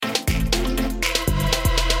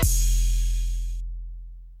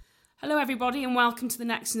everybody, and welcome to the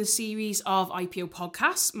next in the series of IPO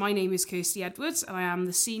podcasts. My name is Kirsty Edwards, and I am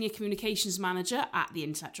the Senior Communications Manager at the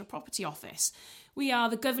Intellectual Property Office. We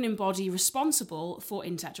are the governing body responsible for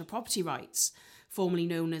intellectual property rights, formerly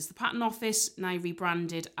known as the Patent Office, now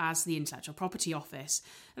rebranded as the Intellectual Property Office.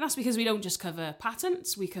 And that's because we don't just cover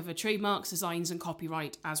patents, we cover trademarks, designs and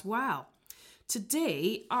copyright as well.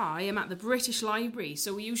 Today, I am at the British Library,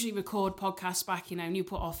 so we usually record podcasts back in our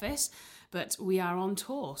Newport office, but we are on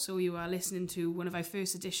tour, so you are listening to one of our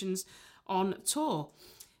first editions on tour.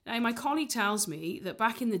 Now, my colleague tells me that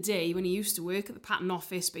back in the day when he used to work at the Patent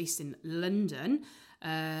Office based in London,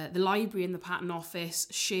 the library and the Patent Office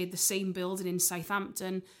shared the same building in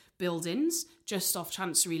Southampton buildings, just off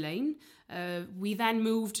Chancery Lane. We then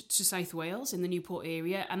moved to South Wales in the Newport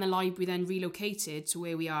area, and the library then relocated to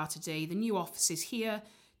where we are today. The new office is here,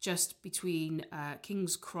 just between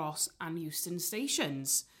King's Cross and Euston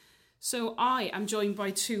stations. So I am joined by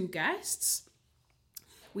two guests.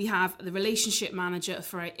 We have the Relationship Manager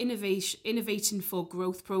for our Innovating for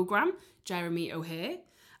Growth programme, Jeremy O'Hare,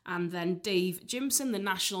 and then Dave Jimson, the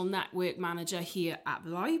National Network Manager here at the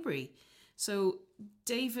library. So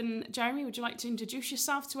Dave and Jeremy, would you like to introduce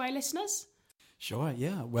yourself to our listeners? Sure,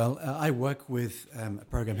 yeah. Well, I work with a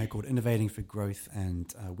program here called Innovating for Growth,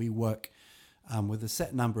 and we work with a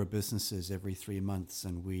set number of businesses every 3 months,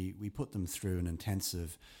 and we put them through an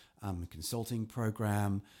intensive consulting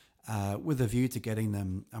program with a view to getting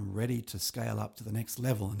them ready to scale up to the next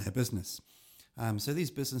level in their business. So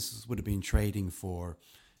these businesses would have been trading for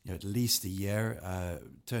at least a year,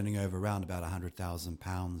 turning over around about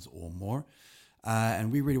 £100,000 or more.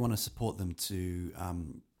 And we really want to support them to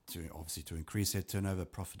increase their turnover,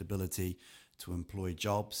 profitability, to employ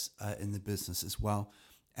jobs in the business as well,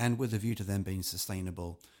 and with a view to them being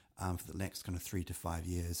sustainable for the next kind of 3 to 5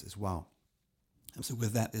 years as well. And so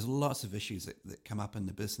with that, there's lots of issues that come up in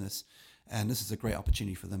the business, and this is a great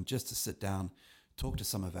opportunity for them just to sit down, talk to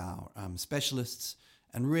some of our specialists,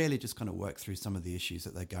 and really just kind of work through some of the issues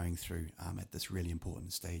that they're going through at this really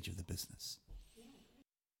important stage of the business.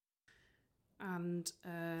 And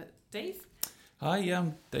Dave? Hi,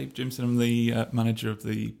 I'm Dave Jimson. I'm the manager of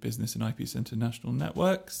the Business and IP Centre National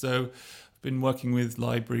Network. So I've been working with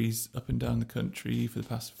libraries up and down the country for the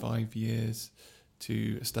past 5 years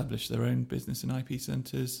to establish their own business and IP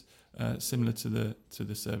centres, similar to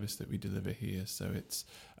the service that we deliver here. So it's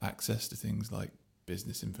access to things like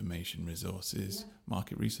business information resources,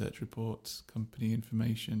 market research reports, company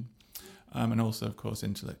information, and also, of course,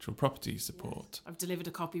 intellectual property support. Yes. I've delivered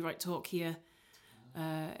a copyright talk here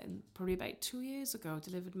probably about 2 years ago.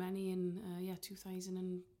 Delivered many in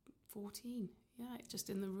 2014. Yeah,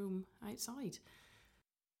 just in the room outside.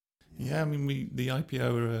 Yeah, I mean, the IPO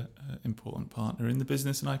are an important partner in the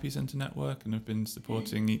Business and IP Centre network, and have been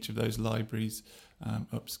supporting each of those libraries,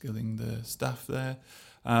 upskilling the staff there.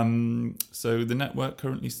 So the network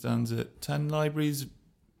currently stands at 10 libraries,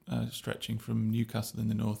 stretching from Newcastle in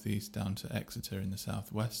the northeast down to Exeter in the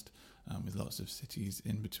southwest, with lots of cities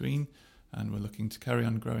in between. And we're looking to carry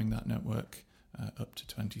on growing that network up to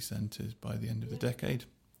 20 centres by the end of the decade.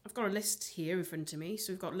 I've got a list here in front of me.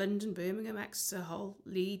 So we've got London, Birmingham, Exeter, Hull,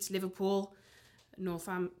 Leeds, Liverpool,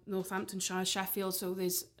 Northamptonshire, Sheffield. So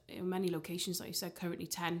there's many locations, like you said, currently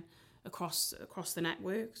 10 across the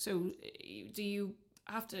network. So do you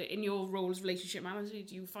have to, in your role as relationship manager,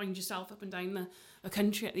 do you find yourself up and down the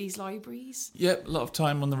country at these libraries? Yep, a lot of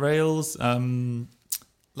time on the rails.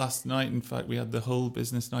 Last night, in fact, we had the Hull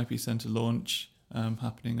Business and IP Centre launch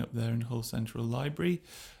happening up there in Hull Central Library,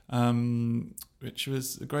 which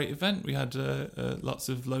was a great event. We had lots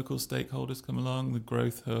of local stakeholders come along, the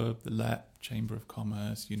Growth Hub, the LEP, Chamber of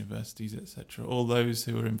Commerce, universities, etc., all those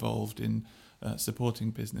who are involved in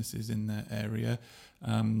supporting businesses in their area.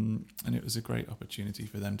 And it was a great opportunity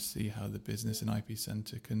for them to see how the Business and IP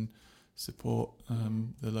Centre can support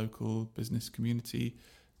the local business community,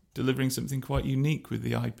 delivering something quite unique with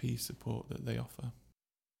the IP support that they offer.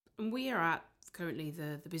 And we are at currently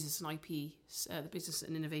the Business and IP, the Business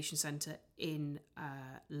and Innovation Centre in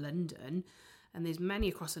London, and there's many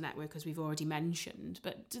across the network, as we've already mentioned.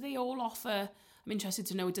 But do they all offer? I'm interested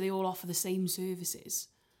to know. Do they all offer the same services?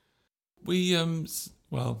 We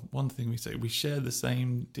one thing we say, we share the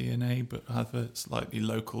same DNA but have a slightly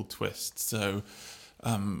local twist. So,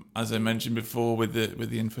 as I mentioned before, with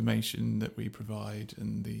the information that we provide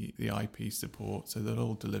and the IP support, so they'll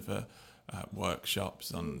all deliver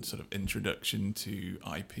workshops on sort of introduction to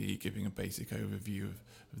IP, giving a basic overview of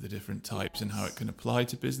the different types and how it can apply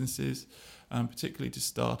to businesses, particularly to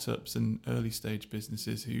startups and early stage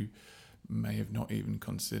businesses who may have not even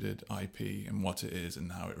considered IP and what it is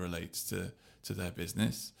and how it relates to their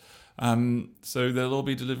business. So they'll all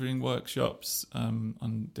be delivering workshops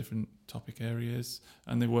on different topic areas,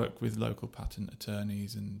 and they work with local patent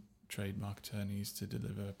attorneys and trademark attorneys to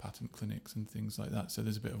deliver patent clinics and things like that. So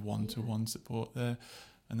there's a bit of one-to-one support there.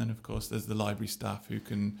 And then, of course, there's the library staff who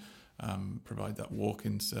can provide that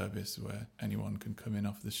walk-in service where anyone can come in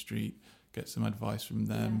off the street, get some advice from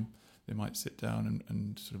them. Yeah. They might sit down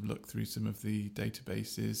and sort of look through some of the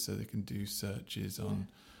databases so they can do searches on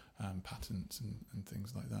patents and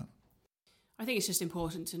things like that. I think it's just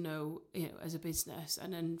important to know, as a business,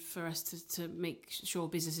 and then for us to make sure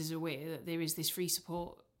businesses are aware that there is this free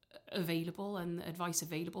support available and advice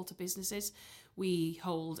available to businesses. We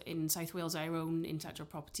hold in South Wales our own intellectual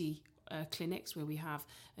property clinics where we have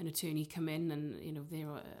an attorney come in, and they're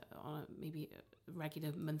on maybe a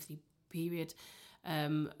regular monthly period.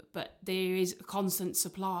 But there is a constant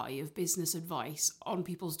supply of business advice on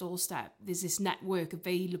people's doorstep. There's this network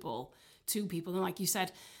available to people, and like you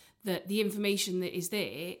said, that the information that is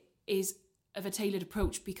there is of a tailored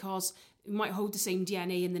approach, because we might hold the same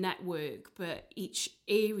DNA in the network, but each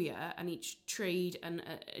area and each trade and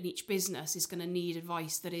each business is going to need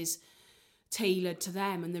advice that is tailored to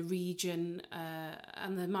them and the region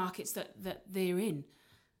and the markets that they're in.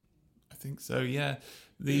 I think so, yeah.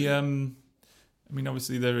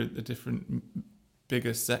 Obviously there are the different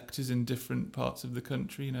bigger sectors in different parts of the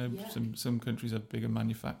country. Some countries have bigger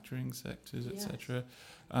manufacturing sectors, etc.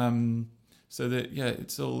 So that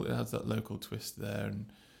it has that local twist there,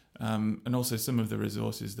 and also some of the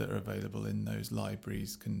resources that are available in those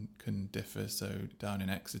libraries can differ. So down in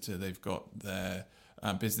Exeter, they've got their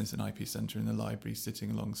business and IP centre in the library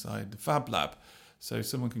sitting alongside the Fab Lab. So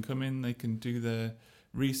someone can come in, they can do their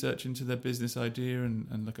research into their business idea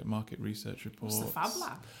and look at market research reports. What's the Fab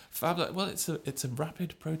Lab? Fab Lab, well, it's a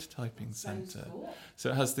rapid prototyping centre. Cool. So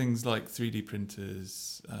it has things like 3D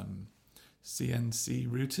printers, CNC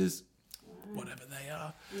routers, whatever they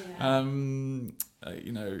are. Yeah.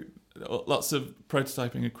 Lots of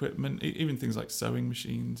prototyping equipment, even things like sewing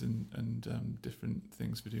machines and different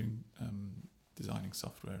things for doing designing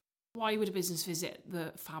software. Why would a business visit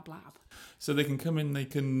the Fab Lab? So they can come in,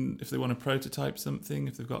 if they want to prototype something,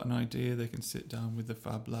 if they've got an idea, they can sit down with the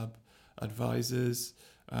Fab Lab advisors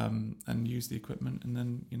and use the equipment. And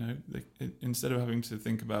then, instead of having to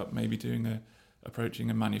think about maybe approaching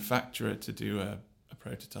a manufacturer to do a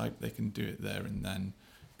prototype, they can do it there and then,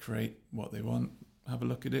 create what they want, have a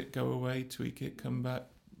look at it, go away, tweak it, come back,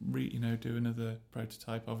 do another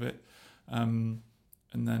prototype of it.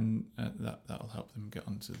 And then that'll help them get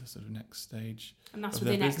onto the sort of next stage. And that's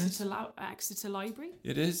within Exeter Library?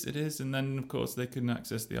 It is. And then, of course, they can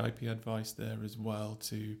access the IP advice there as well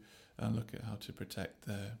to look at how to protect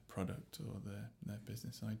their product or their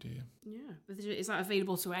business idea. Yeah. Is that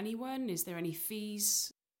available to anyone? Is there any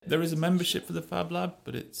fees? There is a membership for the Fab Lab,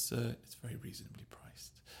 but it's very reasonably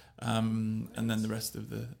priced. And then most of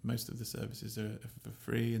the services are for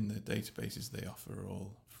free, and the databases they offer are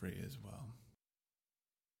all free as well.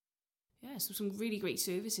 Yeah, so some really great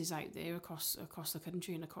services out there across the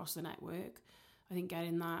country and across the network. I think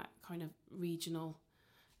getting that kind of regional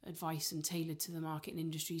advice and tailored to the market and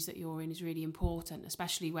industries that you're in is really important,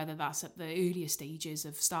 especially whether that's at the earlier stages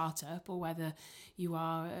of startup or whether you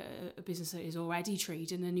are a business that is already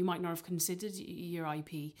trading and you might not have considered your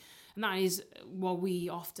IP. And that is what we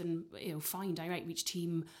often find. Our outreach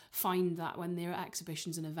team find that when they're at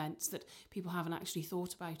exhibitions and events that people haven't actually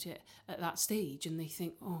thought about it at that stage, and they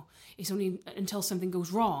think, it's only until something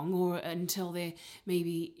goes wrong or until they're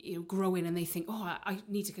maybe growing and they think, I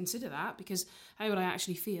need to consider that, because how would I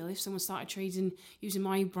actually feel if someone started trading using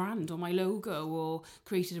my brand or my logo or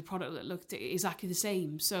created a product that looked exactly the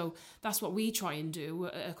same? So that's what we try and do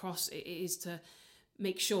across, is to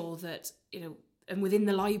make sure that and within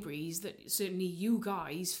the libraries, that certainly you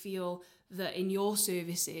guys feel that in your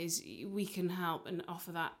services we can help and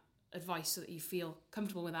offer that advice so that you feel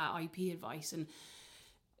comfortable with that IP advice and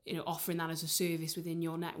offering that as a service within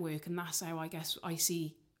your network. And that's how I guess I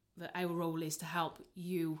see that our role is, to help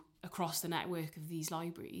you across the network of these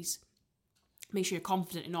libraries make sure you're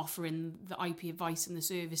confident in offering the IP advice and the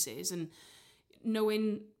services and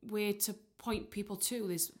knowing where to point people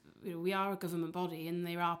to. We are a government body and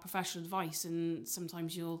there are professional advice, and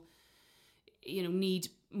sometimes you'll need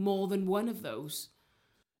more than one of those.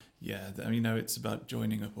 Yeah, it's about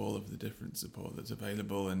joining up all of the different support that's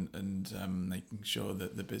available and making sure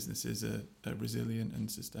that the businesses are resilient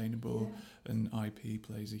and sustainable, and IP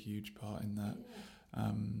plays a huge part in that.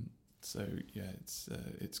 So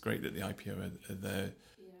it's great that the IPO are there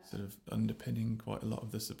sort of underpinning quite a lot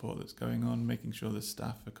of the support that's going on, making sure the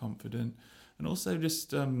staff are confident, and also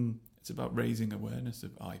just it's about raising awareness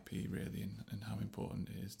of IP really, and how important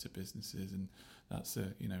it is to businesses, and that's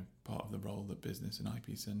part of the role that business and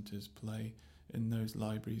IP centres play in those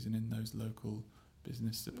libraries and in those local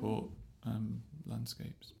business support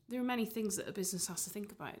landscapes. There are many things that a business has to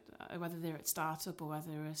think about, whether they're at startup or whether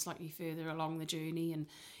they're slightly further along the journey, and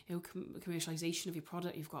commercialisation of your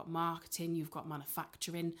product. You've got marketing, you've got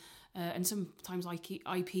manufacturing, and sometimes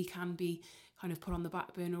IP can be kind of put on the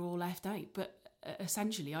back burner or left out. But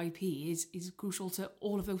essentially, IP is crucial to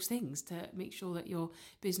all of those things to make sure that your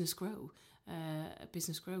business grows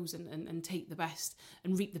and take the best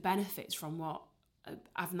and reap the benefits from what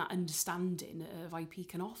having that understanding of IP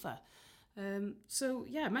can offer. So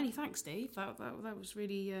yeah, many thanks, Dave. That was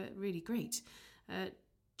really great.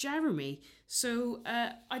 Jeremy, so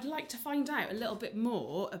I'd like to find out a little bit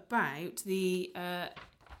more about the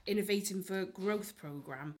Innovating for Growth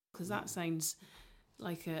programme, because that sounds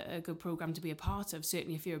like a good programme to be a part of,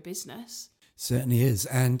 certainly if you're a business. Certainly is,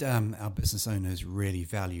 and our business owners really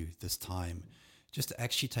value this time just to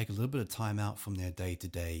actually take a little bit of time out from their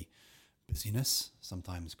day-to-day busyness,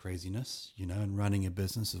 sometimes craziness, and running a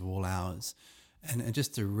business of all hours, and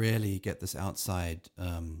just to really get this outside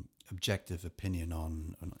objective opinion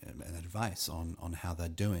on and advice on how they're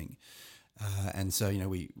doing. And so,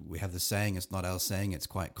 we have the saying, it's not our saying, it's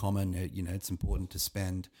quite common, it's important to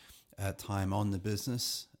spend time on the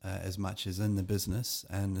business as much as in the business.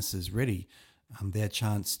 And this is really their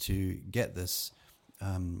chance to get this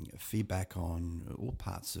feedback on all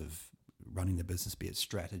parts of running the business, be it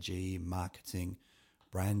strategy, marketing,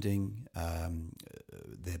 branding,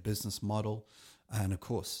 their business model. And of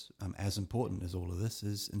course, as important as all of this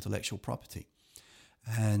is intellectual property.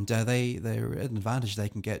 And they're at an advantage. They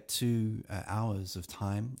can get 2 hours of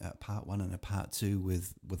time, part 1 and a part 2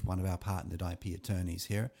 with one of our partnered IP attorneys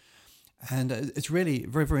here. And it's really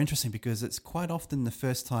very, very interesting because it's quite often the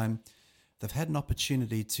first time they've had an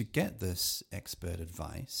opportunity to get this expert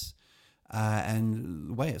advice. And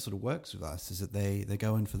the way it sort of works with us is that they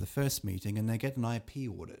go in for the first meeting and they get an IP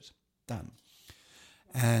audit done.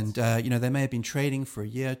 And, they may have been trading for a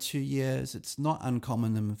year, 2 years. It's not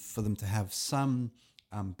uncommon for them to have some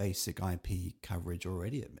basic IP coverage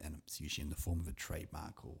already, and it's usually in the form of a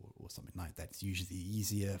trademark or something like that. It's usually the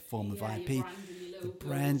easier form of IP. The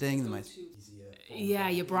branding, the most easier form. Yeah,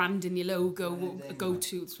 your branding, your logo,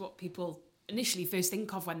 go-to. It's what people initially first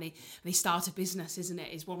think of when they start a business, isn't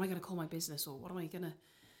it? Is what am I going to call my business, or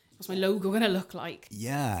what's my logo going to look like?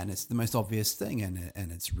 Yeah, and it's the most obvious thing,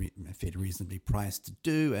 and it's fairly reasonably priced to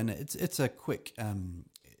do, and it's a quick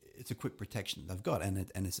protection they've got, and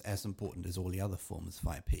it's as important as all the other forms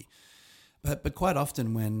of IP. But quite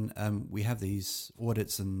often when we have these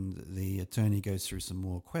audits and the attorney goes through some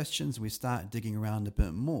more questions, we start digging around a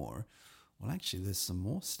bit more. Well, actually, there's some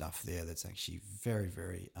more stuff there that's actually very,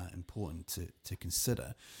 very important to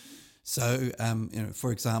consider. So,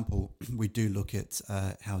 for example, we do look at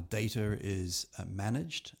how data is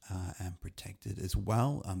managed and protected as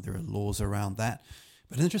well. There are laws around that.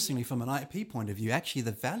 But interestingly, from an IP point of view, actually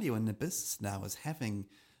the value in the business now is having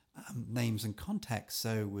names and contacts.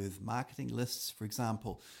 So with marketing lists, for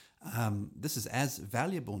example, this is as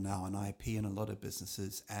valuable now in IP in a lot of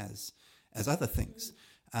businesses as other things.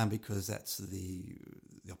 Because that's the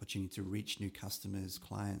opportunity to reach new customers,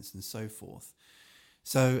 clients, and so forth.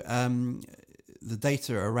 So the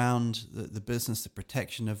data around the business, the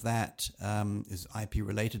protection of that is IP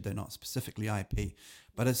related. They're not specifically IP,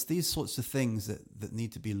 but it's these sorts of things that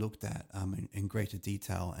need to be looked at in greater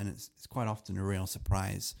detail. And it's quite often a real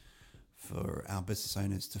surprise for our business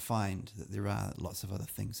owners to find that there are lots of other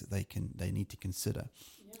things that they need to consider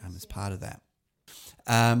as part of that.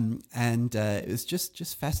 And it was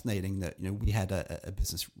just fascinating that we had a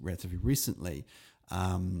business relatively recently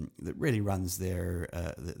that really runs their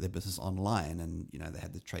business online, and they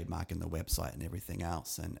had the trademark and the website and everything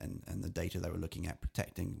else, and the data they were looking at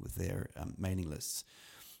protecting with their mailing lists.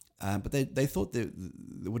 But they thought there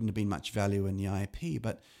wouldn't have been much value in the IP,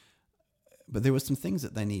 but there were some things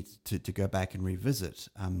that they needed to go back and revisit,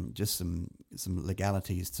 just some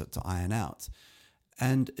legalities to iron out,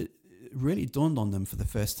 and it really dawned on them for the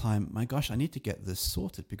first time, my gosh, I need to get this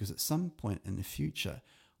sorted, because at some point in the future,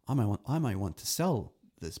 I might want to sell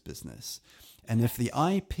this business. And if the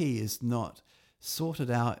IP is not sorted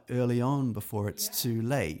out early on before it's too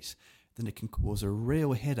late, then it can cause a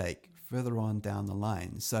real headache further on down the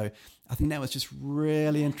line. So I think that was just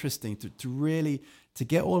really interesting to really to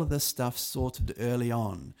get all of this stuff sorted early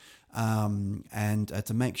on, and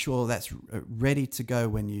to make sure that's ready to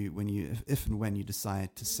go if and when you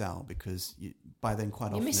decide to sell, because by then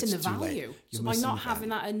quite often missing it's the too value. late. So by not having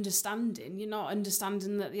that understanding, you're not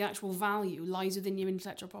understanding that the actual value lies within your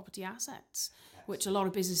intellectual property assets, which a lot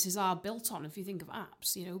of businesses are built on. If you think of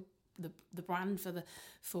apps, the brand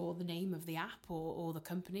for the name of the app or the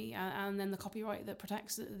company, and then the copyright that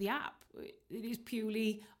protects the app. It is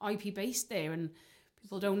purely IP based there, and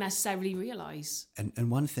people don't necessarily realise. And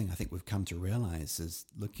one thing I think we've come to realise is,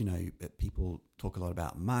 look, people talk a lot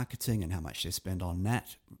about marketing and how much they spend on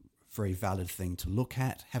that. Very valid thing to look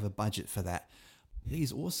at. Have a budget for that.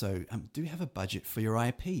 Please also do have a budget for your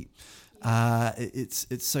IP.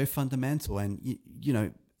 It's so fundamental, and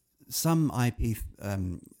some IP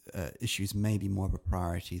issues may be more of a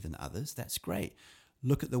priority than others. That's great.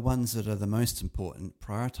 Look at the ones that are the most important.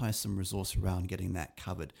 Prioritize some resource around getting that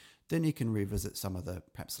covered. Then you can revisit some of the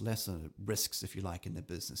perhaps lesser risks, if you like, in the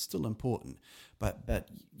business. Still important, but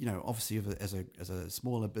obviously as a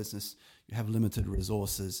smaller business, you have limited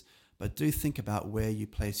resources. But do think about where you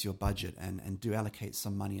place your budget and do allocate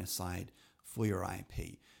some money aside for your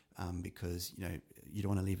IP, because you don't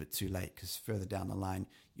want to leave it too late, because further down the line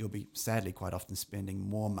you'll be sadly quite often spending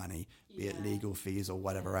more money, be it legal fees or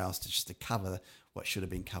whatever else, to cover what should have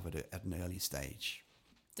been covered at an early stage.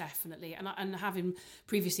 Definitely. And having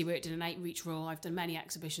previously worked in an outreach role, I've done many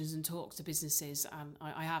exhibitions and talks to businesses, and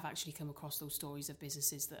I have actually come across those stories of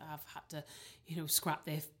businesses that have had to, scrap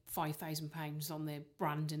their £5,000 on their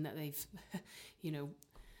branding that they've,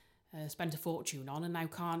 spent a fortune on and now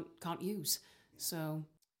can't use. So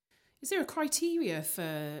is there a criteria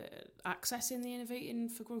for accessing the Innovating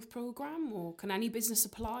for Growth programme, or can any business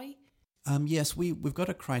apply? Yes, we've got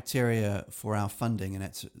a criteria for our funding, and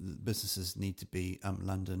it's businesses need to be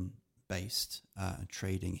London-based,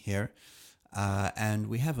 trading here, and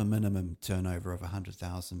we have a minimum turnover of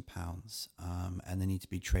 £100,000, and they need to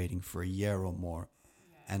be trading for a year or more,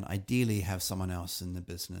 and ideally have someone else in the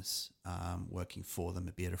business working for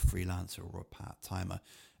them, be it a freelancer or a part-timer,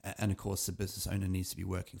 and of course the business owner needs to be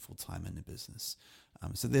working full-time in the business.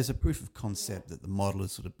 So there's a proof of concept that the model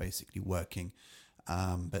is sort of basically working.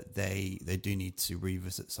 But they do need to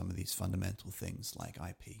revisit some of these fundamental things like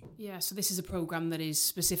IP. Yeah, so this is a programme that is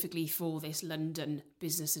specifically for this London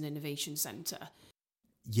Business and Innovation Centre.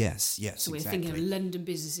 Yes, so we're exactly. thinking of London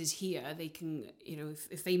businesses here. They can,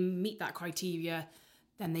 if they meet that criteria,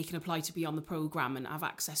 then they can apply to be on the programme and have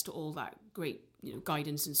access to all that great,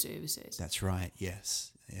 guidance and services. That's right.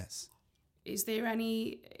 Yes. Is there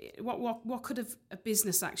any what could a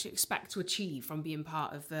business actually expect to achieve from being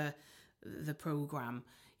part of the programme?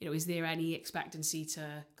 Is there any expectancy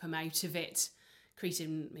to come out of it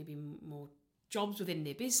creating maybe more jobs within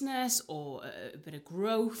their business, or a bit of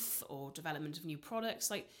growth or development of new products?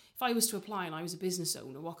 Like, if I was to apply and I was a business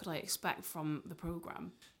owner, what could I expect from the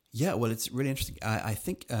programme? Yeah, well, it's really interesting. I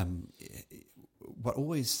think what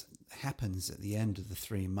always happens at the end of the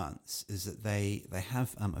 3 months is that they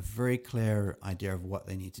have a very clear idea of what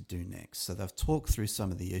they need to do next. So they've talked through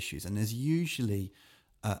some of the issues, and there's usually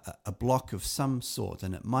a block of some sort,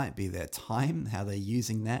 and it might be their time, how they're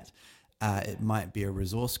using that. It might be a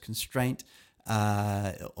resource constraint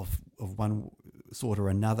of one sort or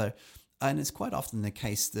another. And it's quite often the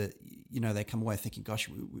case that, they come away thinking, gosh,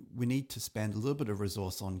 we need to spend a little bit of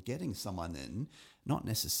resource on getting someone in, not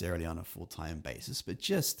necessarily on a full-time basis, but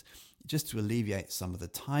just to alleviate some of the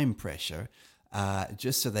time pressure,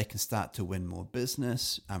 just so they can start to win more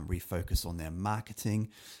business, refocus on their marketing,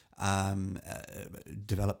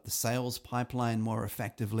 develop the sales pipeline more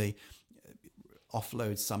effectively,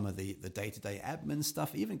 offload some of the day-to-day admin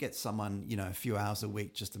stuff, even get someone, a few hours a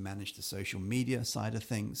week just to manage the social media side of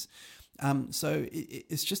things. So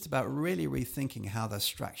it's just about really rethinking how they're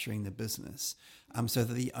structuring the business, so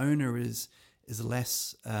that the owner is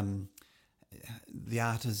less the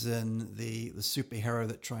artisan, the superhero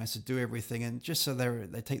that tries to do everything, and just so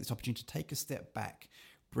they take this opportunity to take a step back,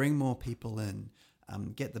 bring more people in,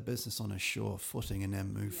 get the business on a sure footing, and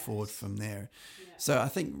then move forward from there. Yeah. So I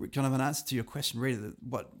think, kind of an answer to your question, really, that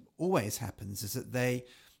what always happens is that they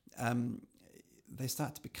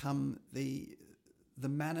start to become the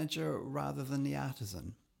manager rather than the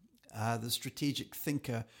artisan, the strategic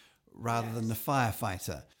thinker rather than the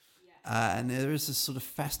firefighter. And there is this sort of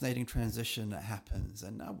fascinating transition that happens,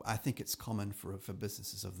 and I think it's common for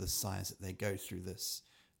businesses of this size that they go through this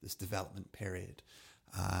development period.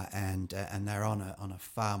 And they're on a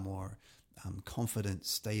far more confident,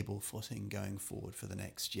 stable footing going forward for the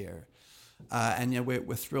next year. And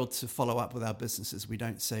we're thrilled to follow up with our businesses. We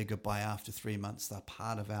don't say goodbye after 3 months. They're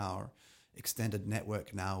part of our extended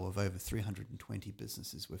network now of over 320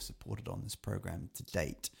 businesses we've supported on this program to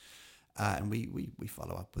date. And we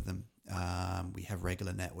follow up with them. We have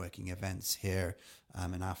regular networking events here.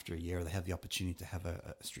 And after a year, they have the opportunity to have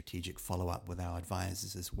a strategic follow-up with our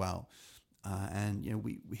advisors as well. And,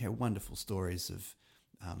 we hear wonderful stories of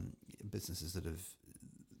businesses that have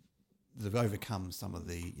overcome some of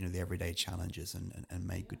the, the everyday challenges and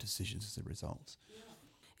made good decisions as a result.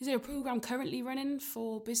 Is there a program currently running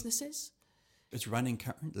for businesses? It's running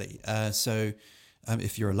currently. So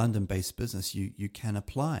if you're a London-based business, you can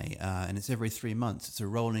apply, and it's every 3 months. It's a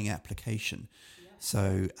rolling application. Yeah.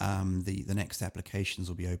 So the next applications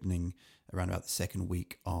will be opening around about the second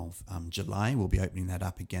week of July. We'll be opening that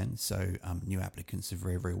up again. So new applicants are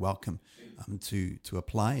very, very welcome to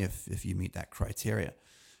apply if you meet that criteria.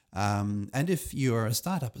 And if you're a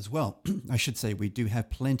startup as well, I should say we do have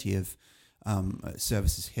plenty of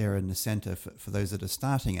services here in the centre for those that are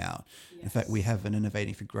starting out. Yes. In fact, we have an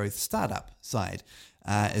Innovating for Growth startup side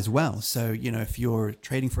as well. So, if you're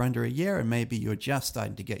trading for under a year and maybe you're just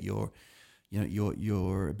starting to get your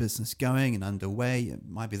business going and underway, it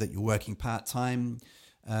might be that you're working part-time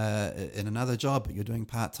in another job, but you're doing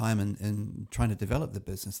part-time and trying to develop the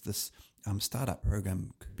business. This startup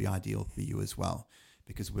program could be ideal for you as well,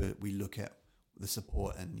 because we look at the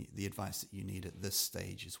support and the advice that you need at this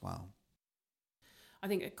stage as well. I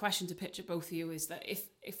think a question to pitch at both of you is that if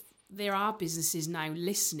there are businesses now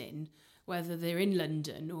listening, whether they're in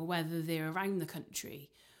London or whether they're around the country,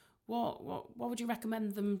 what would you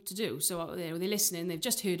recommend them to do? So they're listening, they've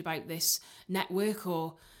just heard about this network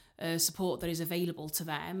or support that is available to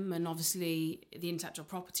them, and obviously the Intellectual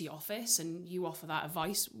Property Office, and you offer that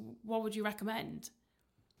advice. What would you recommend?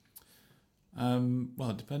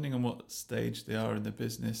 Well, depending on what stage they are in the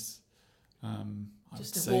business,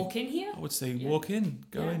 walk in here? I would say walk in,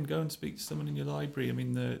 go and speak to someone in your library. I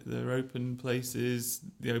mean, they're open places.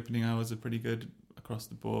 The opening hours are pretty good across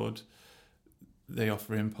the board. They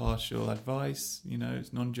offer impartial advice.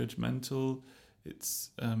 It's non-judgmental. It's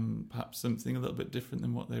perhaps something a little bit different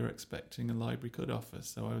than what they were expecting a library could offer.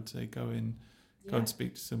 So I would say go and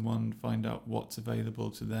speak to someone, find out what's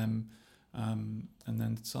available to them. And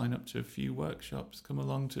then sign up to a few workshops, come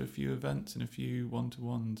along to a few events and a few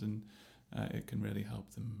one-to-ones, and it can really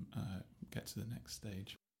help them get to the next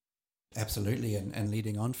stage. Absolutely, and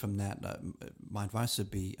leading on from that, my advice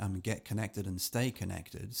would be get connected and stay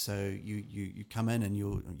connected. So you come in and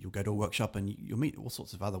you'll go to a workshop and you'll meet all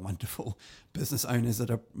sorts of other wonderful business owners that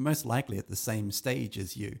are most likely at the same stage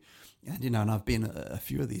as you. And and I've been at a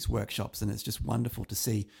few of these workshops, and it's just wonderful to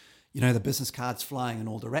see the business cards flying in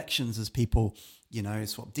all directions as people,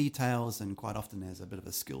 swap details, and quite often there's a bit of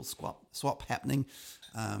a skill swap happening.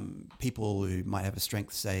 People who might have a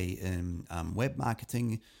strength, say, in web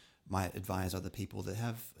marketing might advise other people that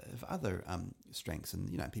have other strengths,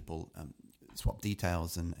 and, people swap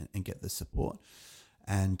details and get the support.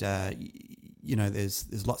 And,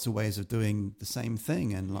 there's lots of ways of doing the same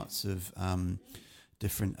thing, and lots of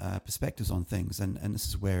different perspectives on things, and this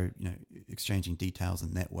is where exchanging details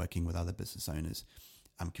and networking with other business owners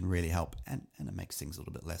can really help, and it makes things a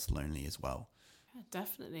little bit less lonely as well. Yeah,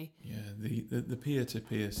 definitely. Yeah, the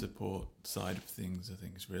peer-to-peer support side of things, I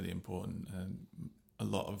think, is really important. A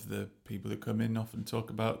lot of the people who come in often talk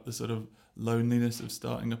about the sort of loneliness of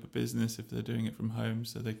starting up a business if they're doing it from home,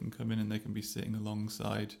 so they can come in and they can be sitting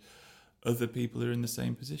alongside other people who are in the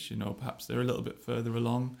same position, or perhaps they're a little bit further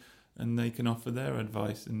along, and they can offer their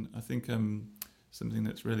advice. And I think something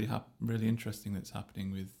that's really interesting that's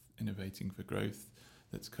happening with Innovating for Growth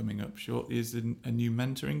that's coming up shortly is a new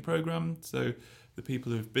mentoring program. So the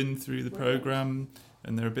people who have been through the program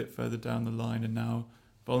and they're a bit further down the line are now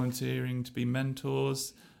volunteering to be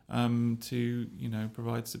mentors, to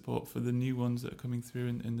provide support for the new ones that are coming through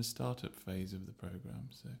in the startup phase of the program.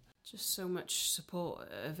 So just so much support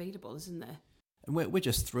available, isn't there? And we're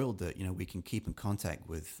just thrilled that we can keep in contact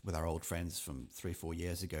with our old friends from 3-4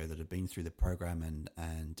 years ago that have been through the program,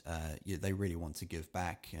 and they really want to give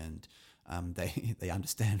back, and they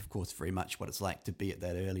understand, of course, very much what it's like to be at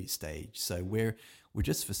that early stage. So we're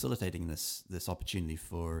just facilitating this opportunity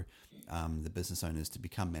for the business owners to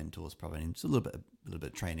become mentors, probably, and just a little bit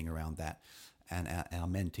of training around that. And our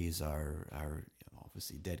mentees are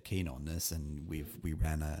obviously dead keen on this, and we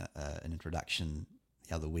ran an introduction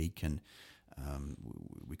the other week, and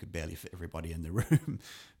we could barely fit everybody in the room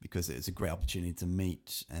because it's a great opportunity to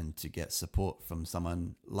meet and to get support from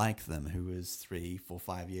someone like them who is 3, 4,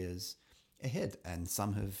 5 years ahead, and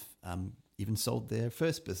some have even sold their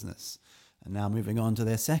first business and now moving on to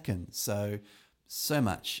their second. So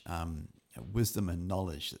much wisdom and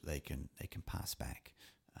knowledge that they can pass back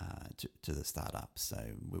to the startups. So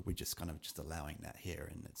we're just kind of just allowing that here,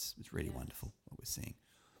 and it's really wonderful what we're seeing.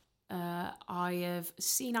 I have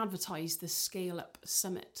seen advertised the Scale Up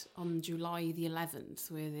Summit on July the 11th,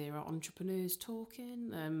 where there are entrepreneurs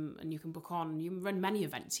talking, and you can book on. You run many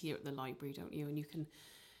events here at the library, don't you? And you can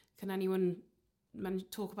anyone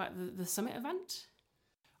talk about the summit event?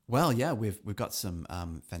 Well, yeah, we've got some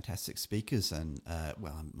fantastic speakers, and I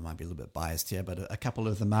might be a little bit biased here, but a couple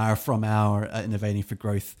of them are from our Innovating for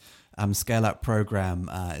Growth Scale Up program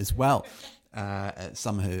as well.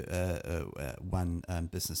 Some who one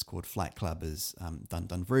business called Flight Club has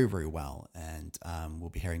done very, very well, and we'll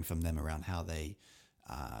be hearing from them around how they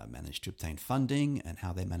managed to obtain funding and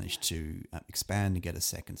how they managed to expand and get a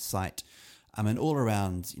second site, and all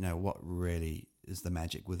around, what really is the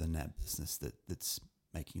magic within that business that's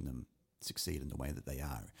making them succeed in the way that they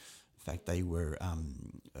are. In fact, they were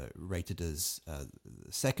rated as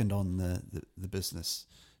second on the business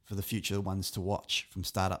for the future ones to watch from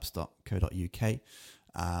startups.co.uk.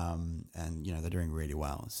 And, they're doing really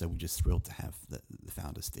well. So we're just thrilled to have the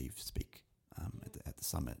founder, Steve, speak at the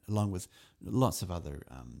summit, along with lots of other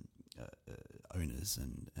owners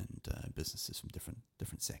and businesses from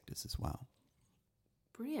different sectors as well.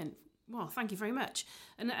 Brilliant. Well, thank you very much.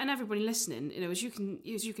 And everybody listening, as you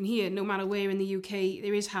can hear, no matter where in the UK,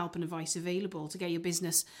 there is help and advice available to get your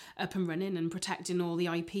business up and running and protecting all the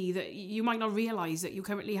IP that you might not realise that you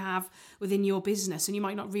currently have within your business, and you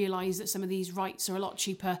might not realise that some of these rights are a lot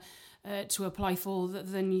cheaper to apply for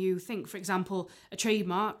than you think. For example, a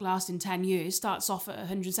trademark lasting 10 years starts off at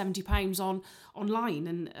 £170 online,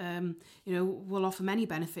 and will offer many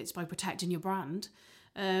benefits by protecting your brand.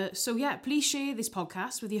 Please share this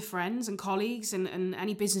podcast with your friends and colleagues and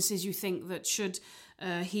any businesses you think that should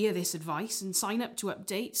hear this advice, and sign up to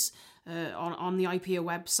updates on the IPO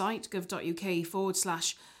website,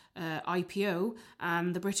 gov.uk/IPO,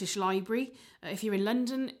 and the British Library. If you're in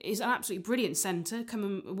London, it's an absolutely brilliant centre. Come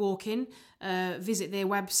and walk in, visit their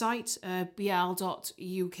website,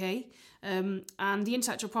 bl.uk. And the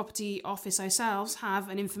Intellectual Property Office ourselves have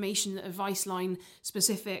an information advice line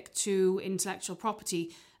specific to intellectual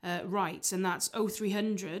property rights, and that's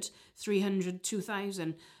 0300 300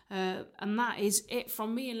 2000. And that is it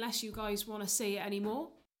from me, unless you guys want to say it anymore.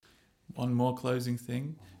 One more closing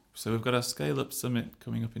thing. So we've got our Scale Up Summit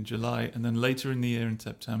coming up in July, and then later in the year in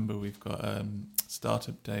September we've got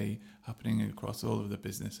Startup Day happening across all of the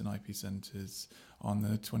business and IP centres on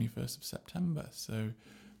the 21st of September. So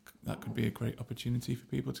that could be a great opportunity for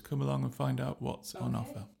people to come along and find out what's on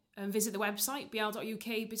offer. And visit the website,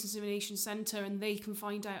 bl.uk Business Innovation Centre, and they can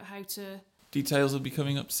find out how to... Details will be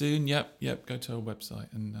coming up soon. Yep. Go to our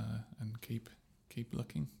website and keep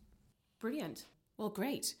looking. Brilliant. Well,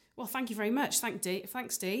 great. Well, thank you very much. Thanks,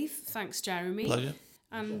 Dave. Thanks, Jeremy. Pleasure.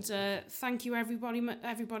 And thank you,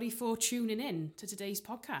 everybody, for tuning in to today's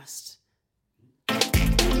podcast.